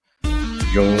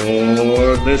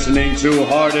You're listening to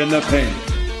Hard in the Paint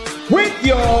with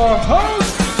your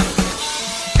hosts,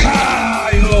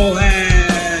 Kyle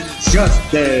and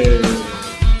Justin.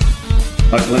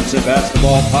 A Clemson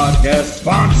basketball podcast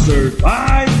sponsored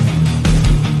by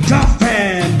the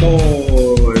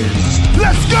Fanboys.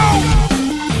 Let's go!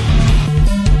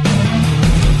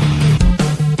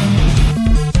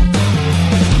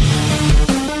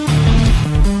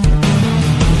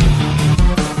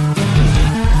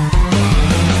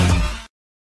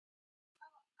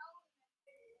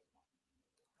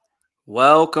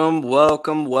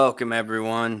 Welcome,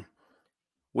 everyone.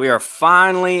 We are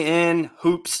finally in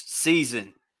hoops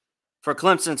season. For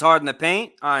Clemson's Hard in the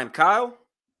Paint, I'm Kyle.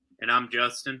 And I'm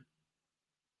Justin.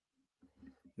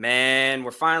 Man,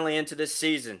 we're finally into this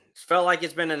season. It's felt like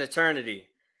it's been an eternity.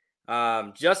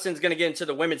 Justin's going to get into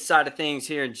the women's side of things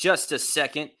here in just a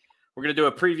second. We're going to do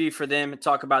a preview for them and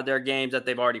talk about their games that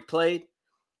they've already played.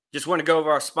 Just want to go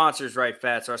over our sponsors right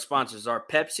fast. Our sponsors are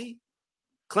Pepsi,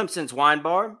 Clemson's Wine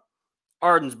Bar,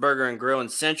 Arden's Burger and Grill in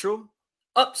Central,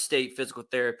 Upstate Physical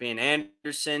Therapy in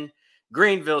Anderson,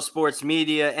 Greenville Sports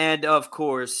Media, and, of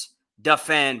course, the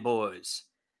Fanboys.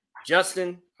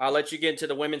 Justin, I'll let you get into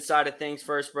the women's side of things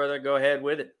first, brother. Go ahead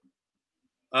with it.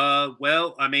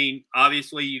 Well, I mean,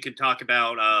 obviously you can talk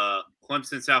about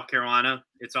Clemson, South Carolina.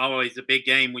 It's always a big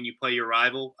game when you play your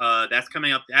rival. That's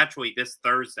coming up actually this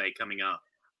Thursday coming up.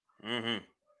 Mm-hmm.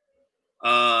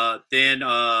 Then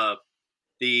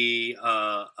the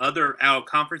other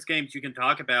out-of-conference games you can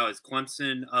talk about is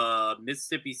Clemson,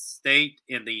 Mississippi State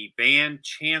in the Van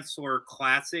Chancellor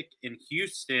Classic in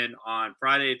Houston on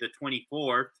Friday the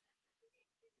 24th.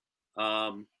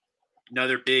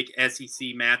 Another big SEC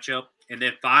matchup. And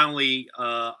then finally,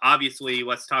 obviously,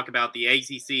 let's talk about the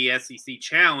ACC-SEC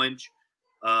Challenge,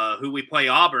 who we play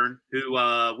Auburn, who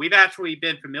we've actually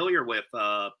been familiar with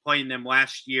playing them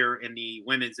last year in the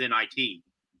women's NIT.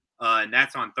 And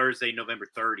that's on Thursday, November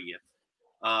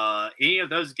 30th. Any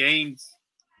of those games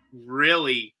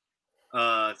really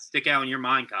stick out in your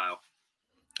mind, Kyle?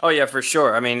 Oh, yeah, for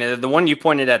sure. I mean, the one you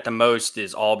pointed at the most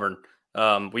is Auburn.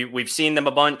 We've seen them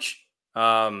a bunch.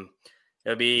 It'll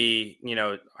be,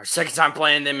 our second time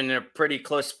playing them in a pretty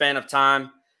close span of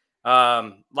time.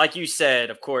 Like you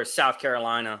said, of course, South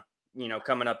Carolina,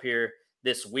 coming up here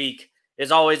this week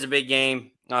is always a big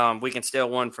game. We can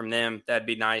steal one from them. That'd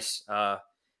be nice.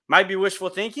 Might be wishful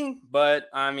thinking, but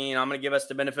I mean, I'm going to give us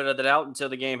the benefit of the doubt until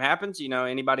the game happens.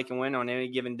 Anybody can win on any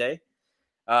given day.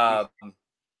 So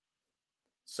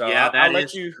yeah, I'll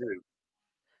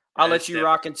let you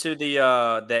rock into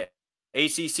the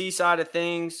ACC side of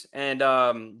things and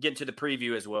get into the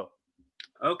preview as well.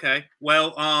 Okay.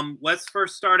 Well, let's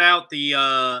first start out. The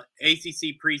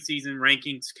ACC preseason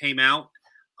rankings came out.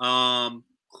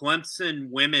 Clemson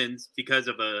women's, because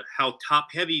of how top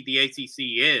heavy the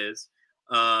ACC is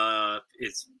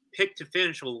picked to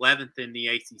finish 11th in the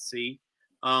ACC,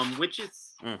 which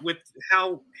is with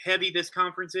how heavy this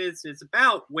conference is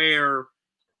about where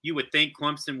you would think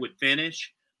Clemson would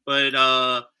finish. But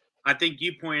I think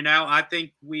you pointed out, I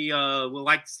think we would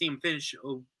like to see them finish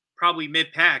probably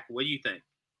mid-pack. What do you think?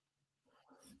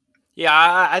 Yeah,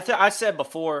 I said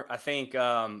before, I think,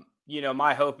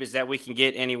 my hope is that we can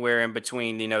get anywhere in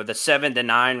between, the 7 to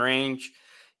 9 range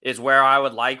is where I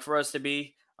would like for us to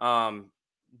be.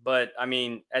 But I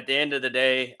mean, at the end of the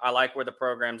day, I like where the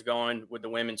program's going with the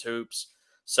women's hoops.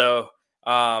 So,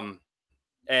 and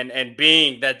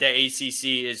being that the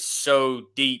ACC is so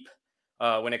deep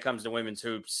when it comes to women's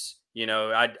hoops,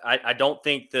 I don't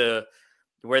think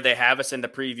where they have us in the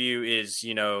preview is,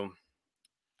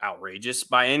 outrageous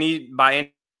by any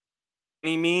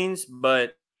means.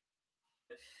 But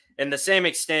in the same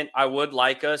extent, I would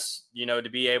like us, to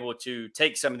be able to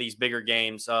take some of these bigger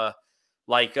games.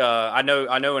 I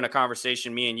know in a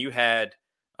conversation me and you had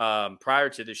prior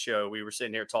to the show, we were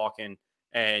sitting here talking,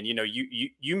 and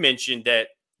you mentioned that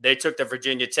they took the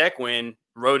Virginia Tech win,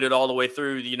 rode it all the way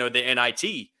through the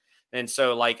NIT, and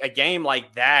so like a game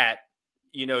like that,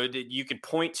 that you can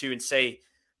point to and say,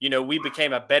 we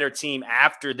became a better team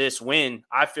after this win.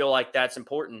 I feel like that's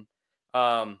important.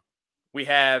 We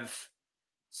have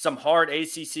some hard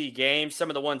ACC games. Some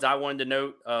of the ones I wanted to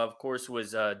note, of course,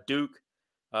 was Duke.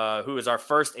 Who is our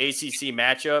first ACC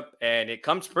matchup, and it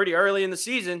comes pretty early in the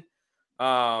season.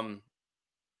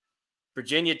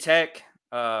 Virginia Tech,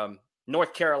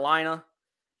 North Carolina,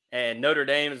 and Notre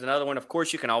Dame is another one. Of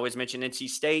course, you can always mention NC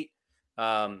State,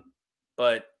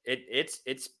 but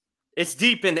it's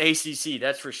deep in the ACC,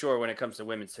 that's for sure, when it comes to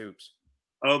women's hoops.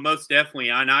 Oh, most definitely.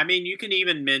 And I mean, you can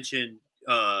even mention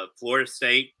Florida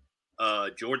State,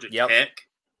 Georgia Tech.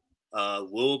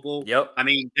 Louisville. Yep. I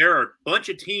mean, there are a bunch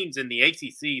of teams in the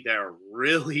ACC that are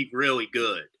really, really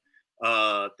good.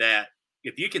 That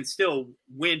if you can still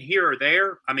win here or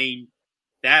there, I mean,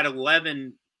 that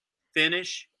 11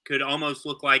 finish could almost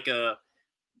look like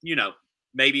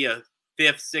maybe a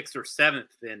 5th, 6th, or 7th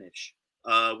finish,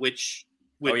 which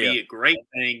would be a great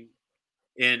thing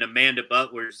in Amanda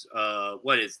Butler's,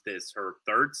 what is this, her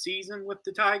 3rd season with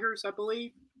the Tigers, I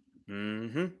believe.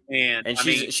 Mm-hmm. And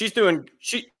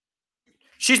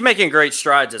she's making great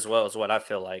strides as well, is what I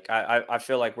feel like. I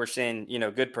feel like we're seeing,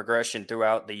 good progression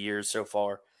throughout the years so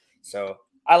far. So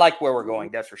I like where we're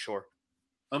going. That's for sure.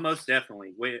 Oh, most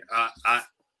definitely.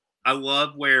 I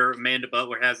love where Amanda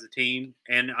Butler has the team.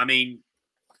 And I mean,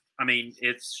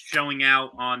 it's showing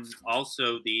out on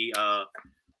also the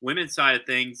women's side of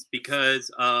things, because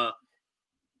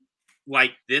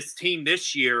like this team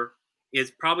this year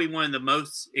is probably one of the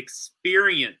most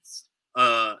experienced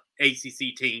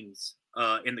ACC teams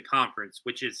in the conference,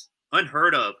 which is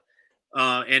unheard of.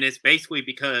 And it's basically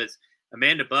because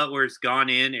Amanda Butler's gone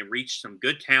in and reached some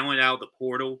good talent out of the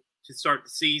portal to start the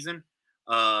season.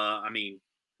 I mean,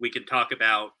 we can talk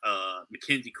about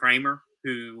Mackenzie Kramer,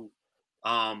 who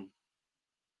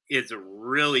is a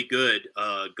really good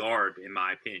guard, in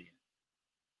my opinion.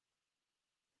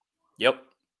 Yep,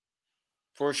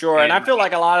 for sure. And I feel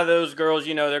like a lot of those girls,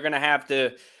 they're going to have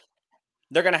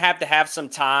to have some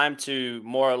time to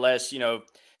more or less,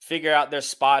 figure out their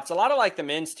spots. A lot of like the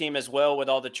men's team as well, with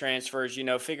all the transfers,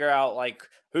 figure out like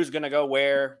who's going to go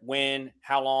where, when,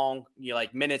 how long,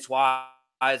 like minutes wise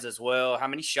as well, how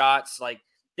many shots, like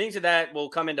things of that will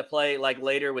come into play like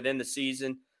later within the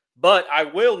season. But I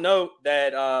will note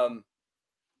that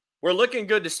we're looking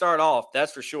good to start off.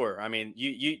 That's for sure. I mean,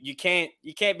 you can't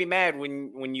be mad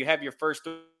when you have your first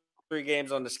 3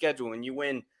 games on the schedule and you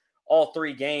win all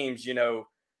 3 games,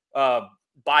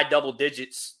 by double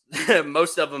digits,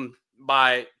 most of them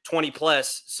by 20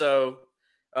 plus. So,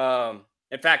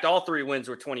 in fact, all 3 wins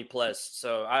were 20 plus.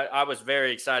 So I was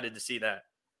very excited to see that.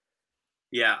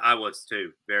 Yeah, I was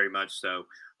too, very much so.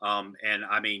 And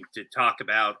I mean, to talk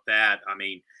about that, I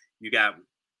mean, you got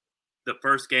the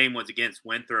first game was against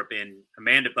Winthrop, and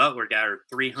Amanda Butler got her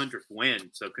 300th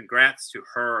win. So congrats to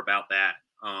her about that.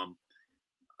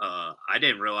 I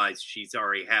didn't realize she's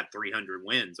already had 300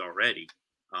 wins already.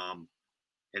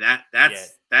 And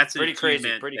that's pretty crazy.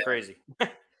 Pretty crazy.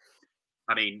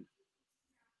 I mean,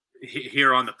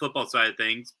 here on the football side of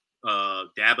things,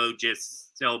 Dabo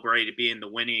just celebrated being the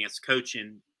winningest coach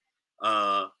in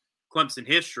Clemson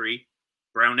history.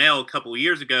 Brownell a couple of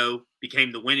years ago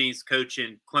became the winningest coach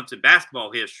in Clemson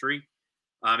basketball history.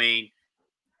 I mean,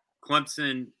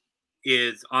 Clemson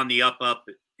is on the up,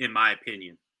 in my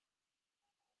opinion.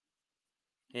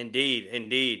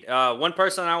 Indeed. One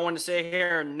person I want to say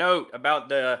here, note about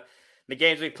the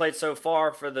games we played so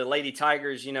far for the Lady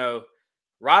Tigers,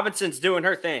 Robinson's doing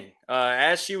her thing.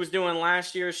 As she was doing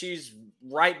last year, she's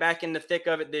right back in the thick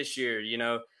of it this year.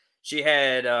 She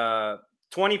had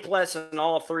 20 plus in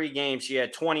all 3 games. She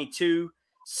had 22,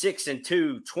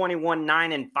 6-2, 21,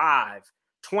 9-5,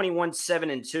 21,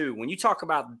 7-2. When you talk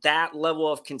about that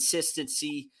level of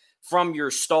consistency from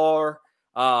your star,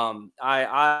 I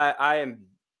am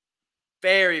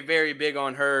very, very big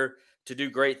on her to do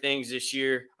great things this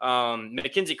year.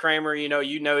 Mackenzie Kramer,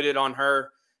 you noted on her,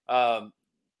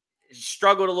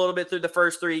 struggled a little bit through the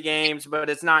first 3 games, but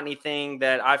it's not anything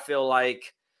that I feel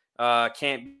like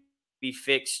can't be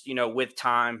fixed, with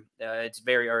time. It's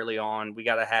very early on. We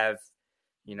got to have,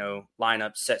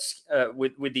 lineups set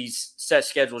with these set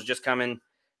schedules just coming.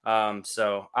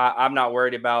 So I'm not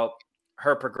worried about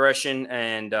her progression,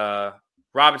 and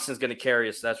Robinson's going to carry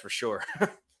us. That's for sure.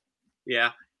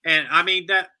 Yeah. And I mean,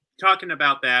 talking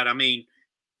about that, I mean,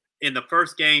 in the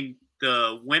first game,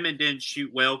 the women didn't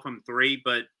shoot well from 3,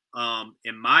 but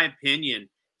in my opinion,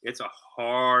 it's a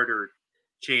harder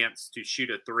chance to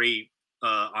shoot a 3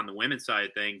 on the women's side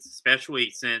of things, especially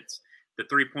since the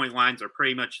 3-point lines are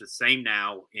pretty much the same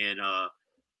now in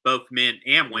both men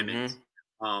and women's.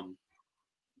 Mm-hmm.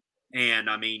 And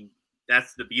I mean,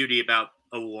 that's the beauty about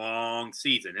a long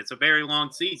season. It's a very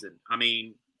long season. I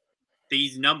mean,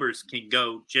 these numbers can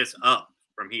go just up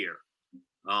from here.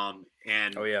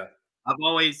 And oh yeah, I've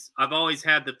always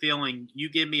had the feeling, you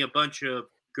give me a bunch of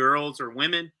girls or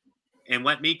women and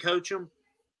let me coach them,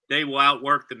 they will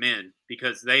outwork the men,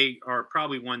 because they are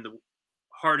probably one of the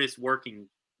hardest working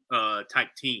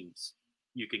type teams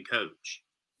you can coach.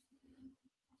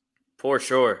 For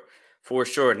sure.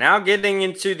 Now getting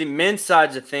into the men's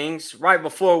sides of things, right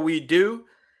before we do,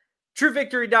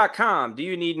 TrueVictory.com. Do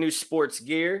you need new sports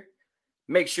gear?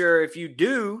 Make sure if you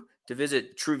do to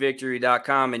visit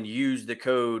truevictory.com and use the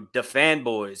code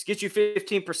TheFanboys. Get you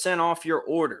 15% off your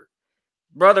order.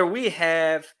 Brother, we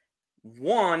have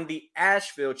won the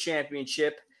Asheville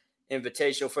Championship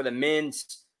Invitational for the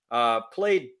men's.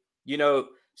 Played,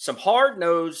 some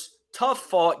hard-nosed,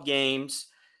 tough-fought games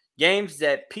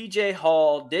that PJ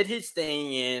Hall did his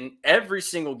thing in every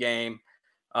single game.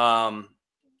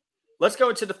 Let's go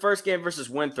into the first game versus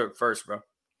Winthrop first, bro.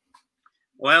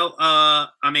 Well,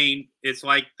 it's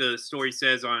like the story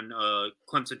says on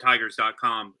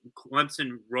ClemsonTigers.com.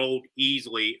 Clemson rolled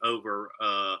easily over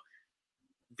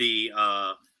the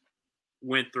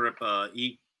Winthrop.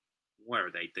 What are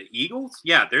they? The Eagles?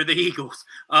 Yeah, they're the Eagles.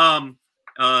 So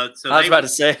I was about to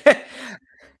say.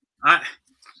 I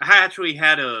actually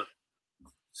had a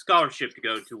scholarship to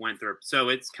go to Winthrop, so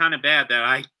it's kind of bad that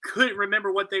I couldn't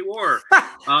remember what they were.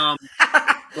 But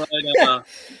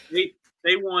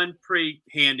they won pretty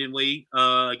handily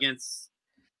against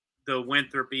the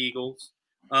Winthrop Eagles,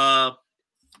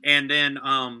 and then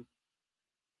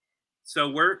so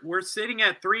we're sitting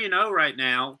at 3-0 right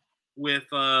now with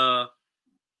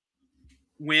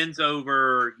wins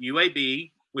over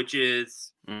UAB, which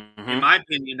is, in my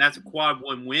opinion, that's a quad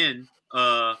one win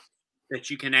that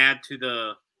you can add to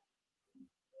the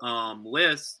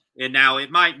list. And now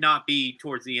it might not be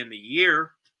towards the end of the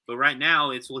year, but right now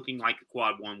it's looking like a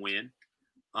quad one win.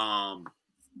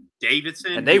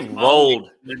 Davidson, and they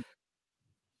rolled.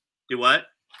 Do what?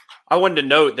 I wanted to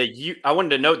note that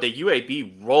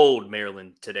UAB rolled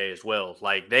Maryland today as well.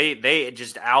 Like they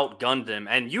just outgunned them.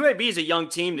 And UAB is a young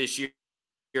team this year.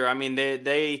 I mean,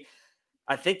 I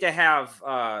think they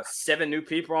have 7 new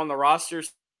people on the roster.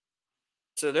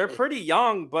 So they're pretty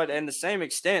young, but in the same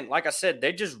extent, like I said,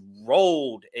 they just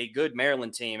rolled a good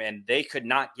Maryland team and they could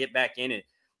not get back in it.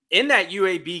 In that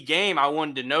UAB game, I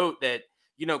wanted to note that,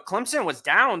 Clemson was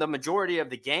down the majority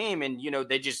of the game and,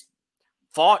 they just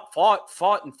fought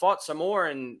some more.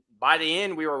 And by the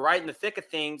end, we were right in the thick of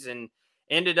things and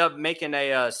ended up making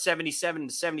a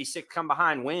 77-76 come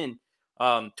behind win.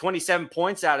 27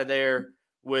 points out of there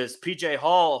was PJ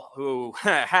Hall, who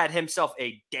had himself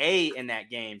a day in that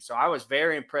game. So I was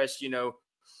very impressed,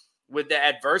 with the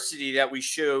adversity that we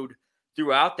showed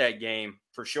throughout that game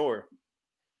for sure.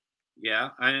 Yeah.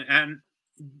 And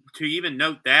to even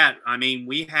note that, I mean,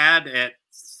 we had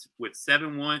with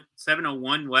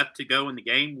 7:01 left to go in the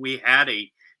game, we had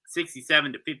a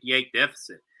 67-58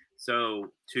 deficit.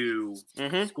 So to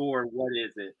score, what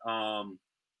is it?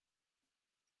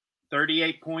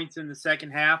 38 points in the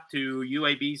second half to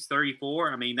UAB's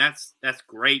 34. I mean, that's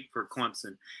great for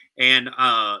Clemson. And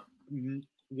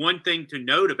one thing to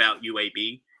note about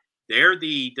UAB, they're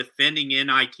the defending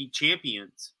NIT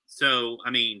champions. So,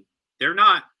 I mean, they're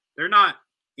not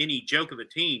any joke of a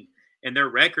team. And their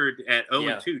record at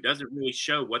 0-2 doesn't really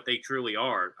show what they truly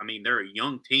are. I mean, they're a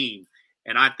young team,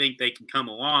 and I think they can come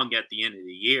along at the end of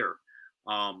the year.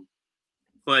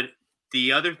 But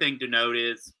the other thing to note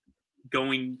is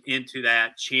going into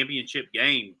that championship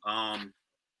game,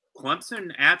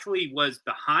 Clemson actually was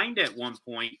behind at one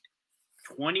point,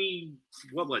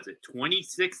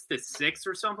 26-6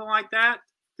 or something like that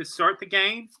to start the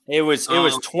game. It was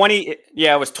 20.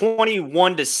 Yeah, it was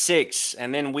 21-6,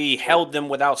 and then we held them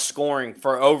without scoring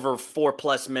for over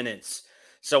 4+ minutes.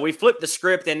 So we flipped the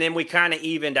script, and then we kind of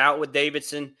evened out with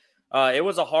Davidson. It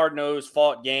was a hard-nosed,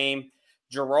 fought game.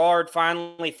 Gerard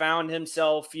finally found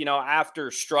himself, after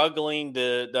struggling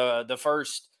the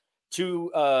first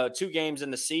two games in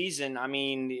the season. I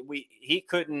mean, he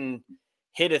couldn't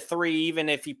hit a 3 even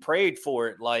if he prayed for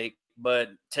it. But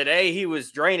today he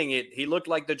was draining it. He looked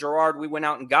like the Gerard we went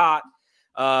out and got.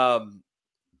 I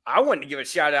wanted to give a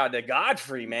shout out to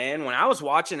Godfrey, man. When I was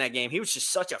watching that game, he was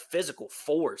just such a physical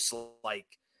force.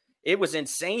 It was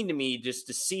insane to me just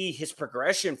to see his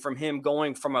progression from him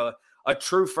going from a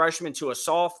true freshman to a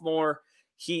sophomore.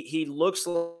 He looks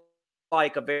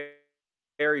like a very,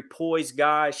 very poised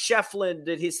guy. Shefflin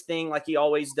did his thing like he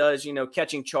always does,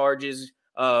 catching charges,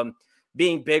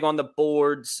 being big on the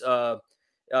boards.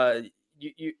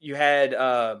 You had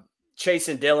Chase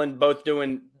and Dylan both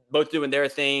doing their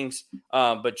things.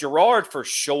 But Gerard for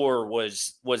sure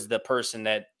was the person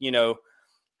that,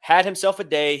 had himself a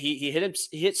day. He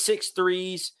hit 6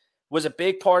 threes. Was a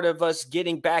big part of us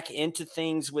getting back into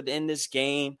things within this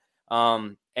game.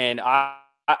 And I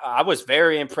was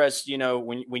very impressed,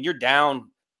 when you're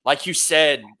down, like you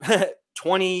said,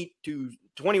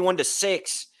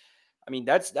 21-6. I mean,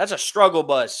 that's a struggle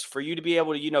bus for you to be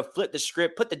able to, flip the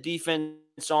script, put the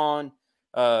defense on,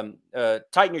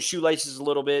 tighten your shoelaces a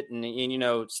little bit and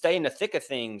stay in the thick of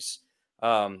things.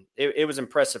 It was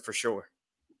impressive for sure.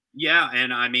 Yeah.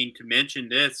 And I mean, to mention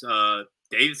this,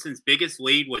 Davidson's biggest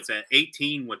lead was at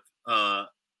 18 with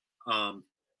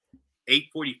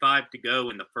 8:45 to go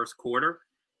in the first quarter.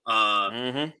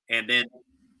 And then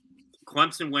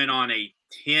Clemson went on a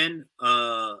 10.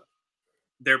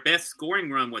 Their best scoring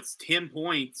run was 10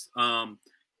 points.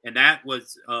 And that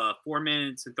was 4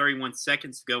 minutes and 31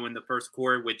 seconds to go in the first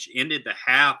quarter, which ended the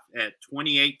half at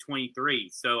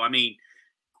 28-23. So, I mean,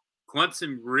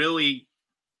 Clemson really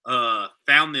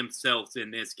found themselves in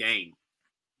this game.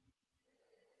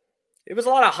 It was a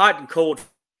lot of hot and cold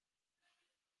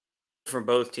from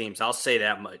both teams. I'll say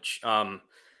that much. I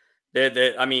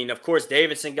mean, of course,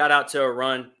 Davidson got out to a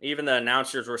run. Even the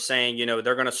announcers were saying,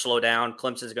 they're going to slow down.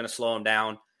 Clemson's going to slow them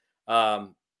down.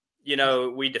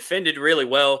 We defended really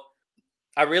well.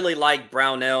 I really like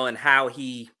Brownell and how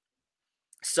he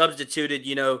substituted,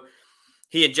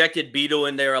 he injected Beadle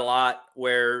in there a lot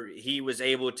where he was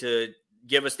able to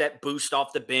give us that boost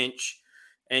off the bench.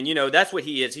 And, that's what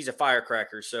he is. He's a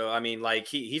firecracker. So, I mean, like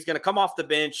he's going to come off the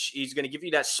bench. He's going to give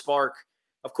you that spark.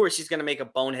 Of course, he's going to make a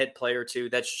bonehead play or two.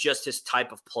 That's just his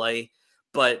type of play.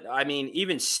 But, I mean,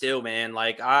 even still, man,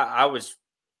 like I was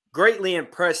greatly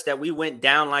impressed that we went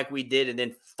down like we did and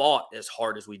then fought as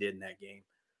hard as we did in that game.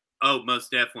 Oh,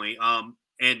 most definitely.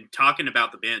 And talking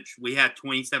about the bench, we had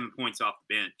 27 points off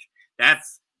the bench.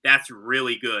 That's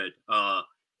really good,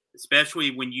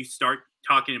 especially when you start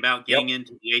talking about getting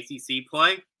into the ACC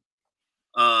play.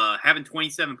 Having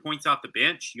 27 points off the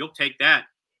bench, you'll take that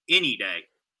any day.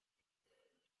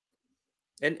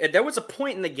 And there was a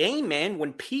point in the game, man,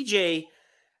 when PJ,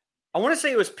 I want to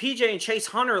say it was PJ and Chase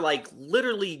Hunter, like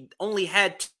literally only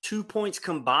had 2 points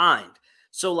combined.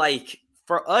 So like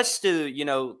for us to,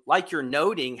 like you're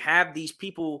noting, have these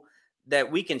people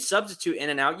that we can substitute in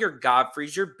and out, your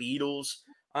Godfreys, your Beatles,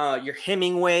 your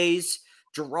Hemingways,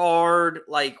 Gerard,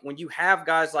 like when you have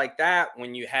guys like that,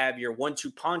 when you have your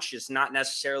 1-2 punch just not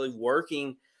necessarily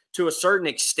working to a certain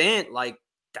extent, like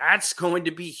that's going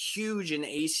to be huge in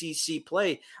ACC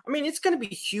play. I mean, it's going to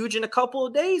be huge in a couple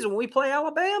of days when we play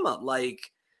Alabama.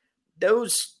 Like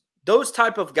those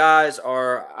type of guys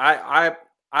are,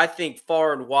 I think,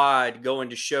 far and wide going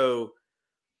to show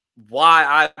why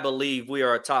I believe we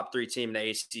are a top 3 team in the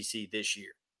ACC this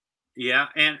year. Yeah,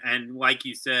 and like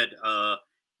you said,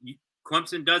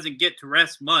 Clemson doesn't get to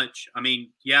rest much. I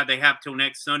mean, yeah, they have till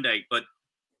next Sunday, but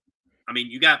I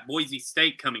mean, you got Boise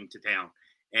State coming to town,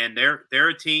 and they're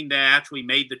a team that actually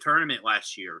made the tournament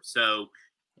last year. So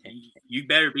you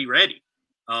better be ready.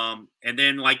 And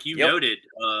then, like you noted,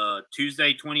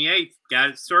 Tuesday 28th, got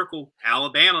to circle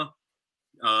Alabama.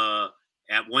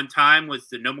 At one time was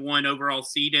the number 1 overall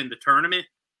seed in the tournament.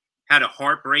 Had a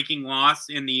heartbreaking loss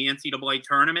in the NCAA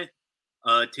tournament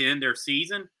to end their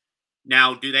season.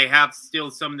 Now, do they have still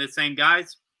some of the same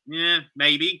guys? Yeah,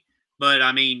 maybe. But,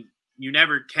 I mean, you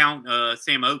never count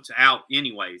Sam Oates out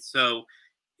anyway. So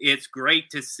it's great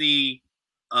to see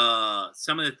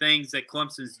some of the things that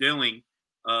Clemson's doing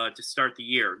to start the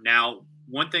year. Now,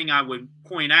 one thing I would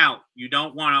point out, you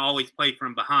don't want to always play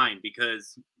from behind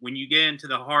because when you get into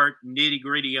the hard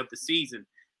nitty-gritty of the season,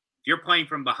 if you're playing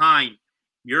from behind,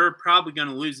 you're probably going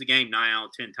to lose the game 9 out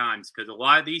of 10 times because a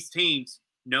lot of these teams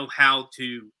know how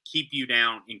to keep you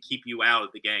down and keep you out of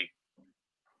the game.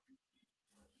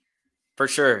 For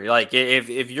sure. Like if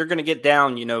you're going to get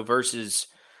down, versus,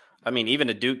 I mean, even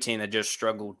a Duke team that just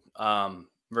struggled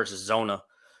versus Zona,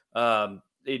 a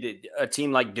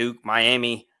team like Duke,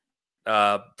 Miami,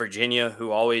 Virginia,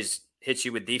 who always hits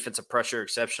you with defensive pressure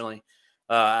exceptionally.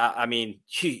 I mean,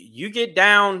 you get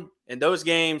down in those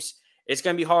games, it's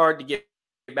going to be hard to get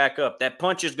back up. That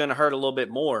punch is going to hurt a little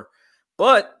bit more.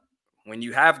 But when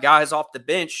you have guys off the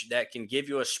bench that can give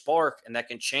you a spark and that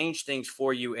can change things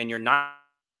for you, and you're not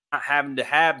having to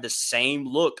have the same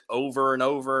look over and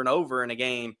over and over in a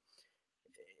game,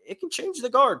 it can change the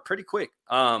guard pretty quick.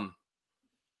 I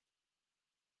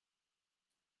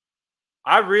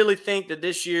really think that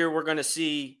this year we're going to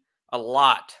see a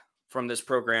lot from this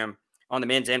program on the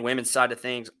men's and women's side of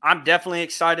things. I'm definitely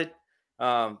excited.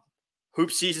 Hoop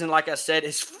season, like I said,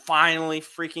 is finally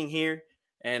freaking here.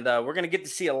 And we're going to get to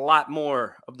see a lot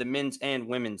more of the men's and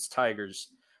women's Tigers.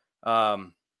 Brother,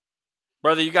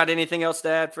 you got anything else to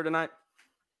add for tonight?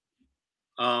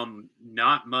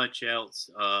 Not much else.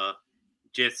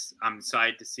 Just I'm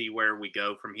excited to see where we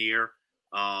go from here.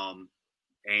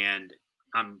 And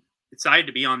I'm excited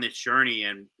to be on this journey.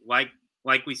 And like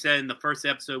we said in the first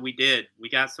episode we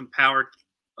got some power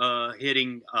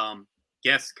hitting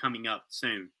guests coming up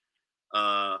soon.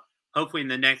 Hopefully in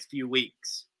the next few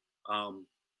weeks.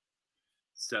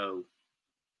 So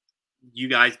you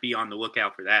guys be on the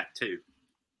lookout for that too.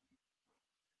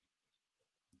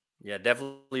 Yeah,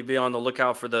 definitely be on the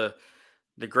lookout for the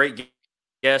great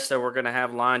guests that we're going to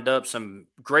have lined up, some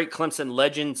great Clemson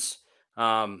legends,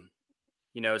 some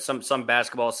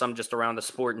basketball, some just around the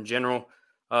sport in general.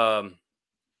 But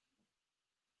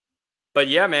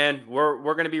yeah, man,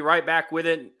 we're going to be right back with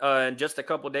it in just a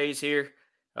couple days here.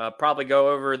 Probably go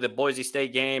over the Boise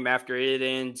State game after it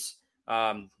ends.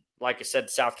 Like I said,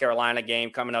 the South Carolina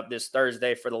game coming up this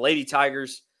Thursday for the Lady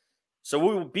Tigers. So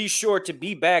we will be sure to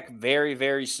be back very,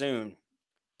 very soon.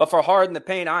 But for Hard in the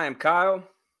Paint, I am Kyle.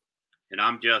 And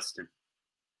I'm Justin.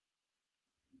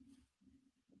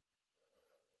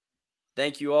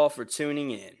 Thank you all for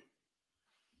tuning in.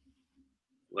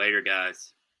 Later,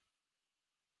 guys.